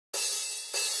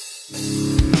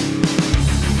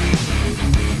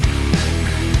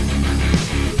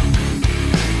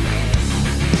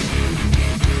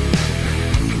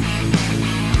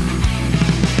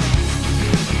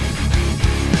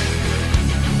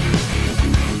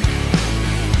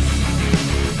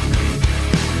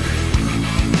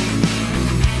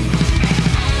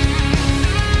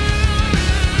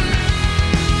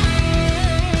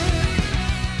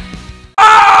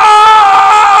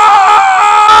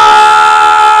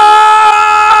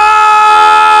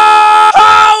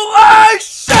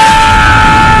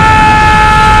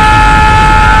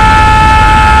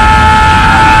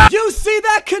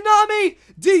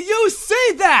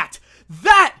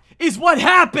What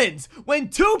happens when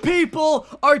two people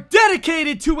are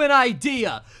dedicated to an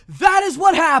idea. That is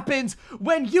what happens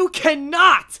when you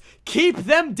cannot keep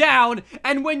them down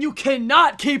and when you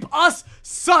cannot keep us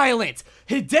silent.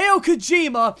 Hideo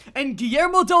Kojima and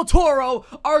Guillermo Del Toro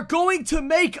are going to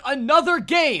make another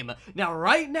game. Now,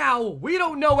 right now, we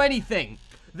don't know anything.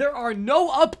 There are no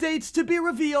updates to be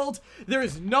revealed. There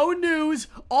is no news.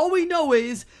 All we know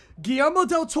is Guillermo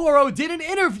Del Toro did an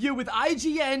interview with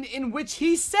IGN in which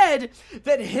he said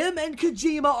that him and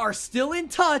Kojima are still in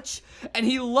touch and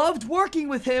he loved working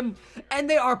with him and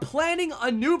they are planning a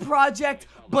new project,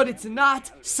 but it's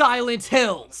not Silent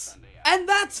Hills. And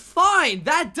that's fine.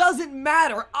 That doesn't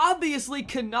matter. Obviously,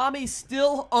 Konami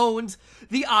still owns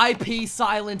the IP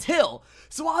Silent Hill.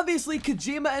 So obviously,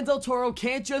 Kojima and Del Toro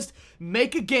can't just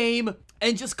make a game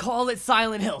and just call it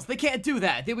Silent Hills. They can't do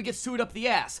that. They would get sued up the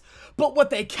ass. But what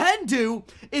they can do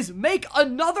is make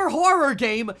another horror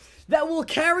game that will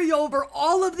carry over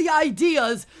all of the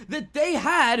ideas that they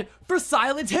had for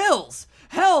Silent Hills.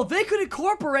 Hell, they could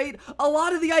incorporate a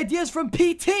lot of the ideas from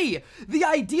PT. The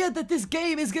idea that this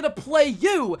game is gonna play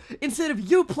you instead of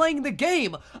you playing the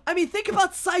game. I mean, think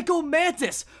about Psycho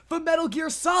Mantis from Metal Gear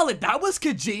Solid. That was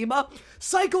Kojima.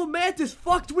 Psycho Mantis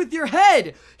fucked with your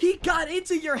head. He got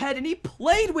into your head and he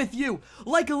played with you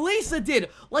like Lisa did,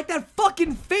 like that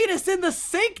fucking fetus in the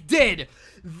sink did.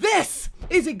 This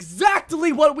is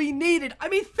exactly what we needed. I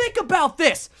mean, think about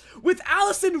this. With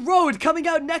Allison Road coming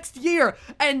out next year,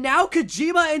 and now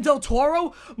Kojima and Del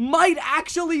Toro might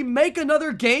actually make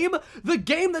another game, the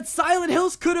game that Silent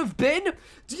Hills could have been.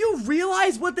 Do you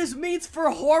realize what this means for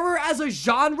horror as a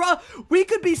genre? We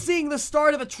could be seeing the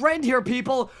start of a trend here,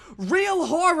 people. Real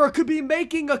horror could be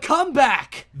making a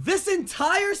comeback. This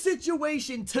entire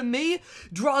situation, to me,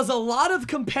 draws a lot of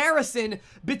comparison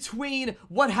between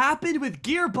what happened with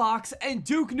Gearbox and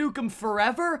Duke Nukem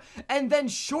Forever, and then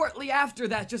shortly after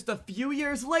that, just a few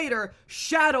years later,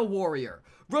 Shadow Warrior.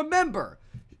 Remember,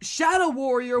 Shadow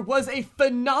Warrior was a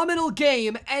phenomenal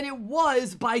game, and it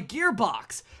was by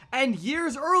Gearbox. And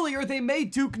years earlier, they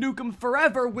made Duke Nukem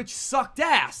Forever, which sucked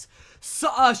ass.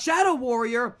 So, Shadow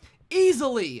Warrior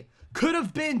easily could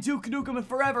have been Duke Nukem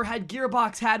Forever had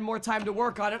Gearbox had more time to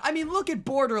work on it. I mean, look at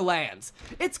Borderlands.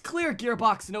 It's clear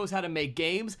Gearbox knows how to make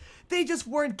games. They just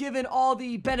weren't given all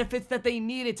the benefits that they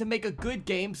needed to make a good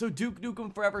game, so Duke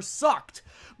Nukem Forever sucked.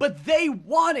 But they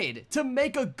wanted to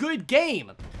make a good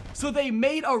game, so they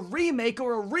made a remake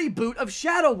or a reboot of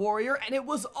Shadow Warrior, and it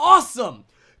was awesome.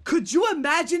 Could you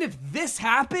imagine if this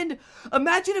happened?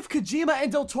 Imagine if Kojima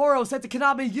and Del Toro said to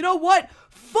Konami, you know what?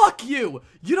 Fuck you!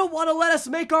 You don't want to let us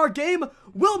make our game?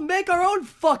 We'll make our own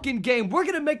fucking game. We're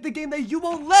gonna make the game that you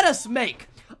won't let us make.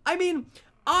 I mean,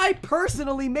 I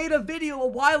personally made a video a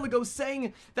while ago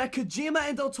saying that Kojima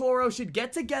and Del Toro should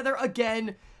get together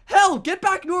again. Hell, get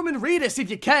back Norman Reedus if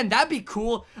you can. That'd be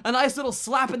cool. A nice little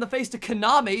slap in the face to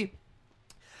Konami.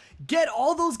 Get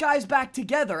all those guys back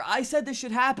together. I said this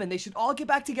should happen. They should all get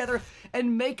back together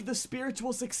and make the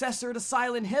spiritual successor to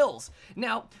Silent Hills.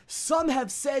 Now, some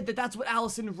have said that that's what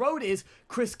Allison Road is.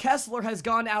 Chris Kessler has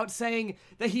gone out saying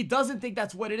that he doesn't think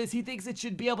that's what it is. He thinks it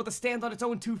should be able to stand on its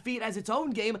own 2 feet as its own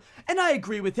game, and I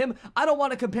agree with him. I don't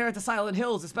want to compare it to Silent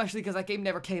Hills, especially because that game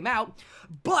never came out,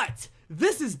 but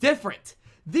this is different.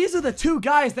 These are the two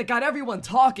guys that got everyone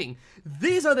talking.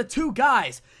 These are the two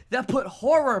guys that put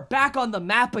horror back on the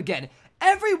map again.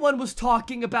 Everyone was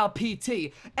talking about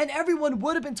PT, and everyone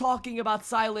would have been talking about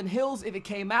Silent Hills if it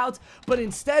came out, but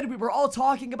instead we were all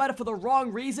talking about it for the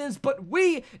wrong reasons, but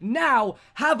we now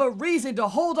have a reason to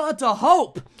hold on to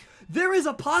hope. There is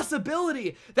a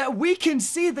possibility that we can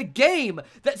see the game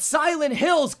that Silent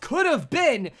Hills could have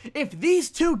been if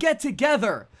these two get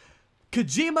together.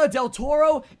 Kojima, Del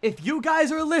Toro, if you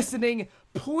guys are listening,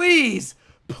 please,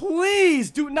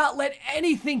 please do not let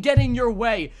anything get in your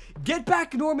way. Get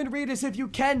back Norman Reedus if you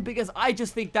can, because I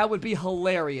just think that would be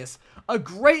hilarious. A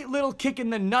great little kick in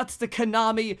the nuts to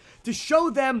Konami to show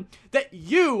them that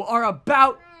you are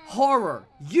about horror.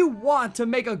 You want to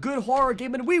make a good horror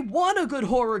game, and we want a good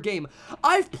horror game.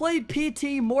 I've played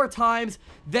PT more times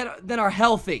than are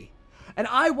healthy, and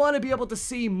I want to be able to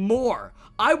see more.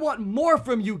 I want more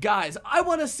from you guys. I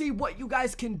want to see what you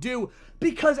guys can do,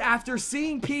 because after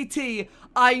seeing PT,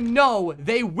 I know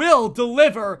they will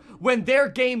deliver when their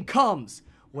game comes.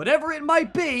 Whatever it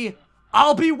might be,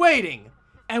 I'll be waiting.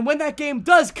 And when that game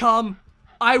does come,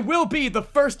 I will be the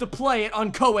first to play it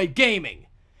on Coed Gaming.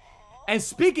 And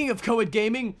speaking of Coed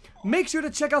Gaming, make sure to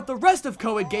check out the rest of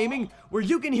Coed Gaming, where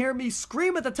you can hear me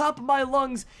scream at the top of my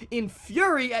lungs in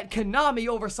fury at Konami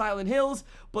over Silent Hills,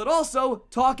 but also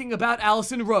talking about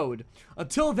Allison Road.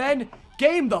 Until then,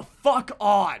 game the fuck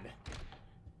on!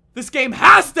 This game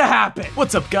has to happen!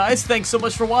 What's up, guys? Thanks so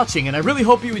much for watching, and I really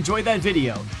hope you enjoyed that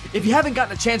video. If you haven't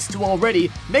gotten a chance to already,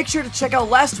 make sure to check out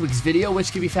last week's video,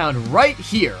 which can be found right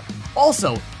here.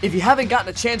 Also, if you haven't gotten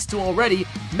a chance to already,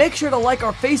 make sure to like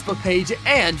our Facebook page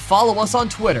and follow us on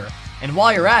Twitter. And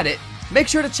while you're at it, make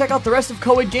sure to check out the rest of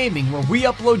Coed Gaming, where we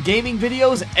upload gaming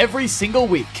videos every single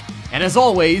week. And as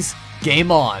always,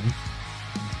 game on!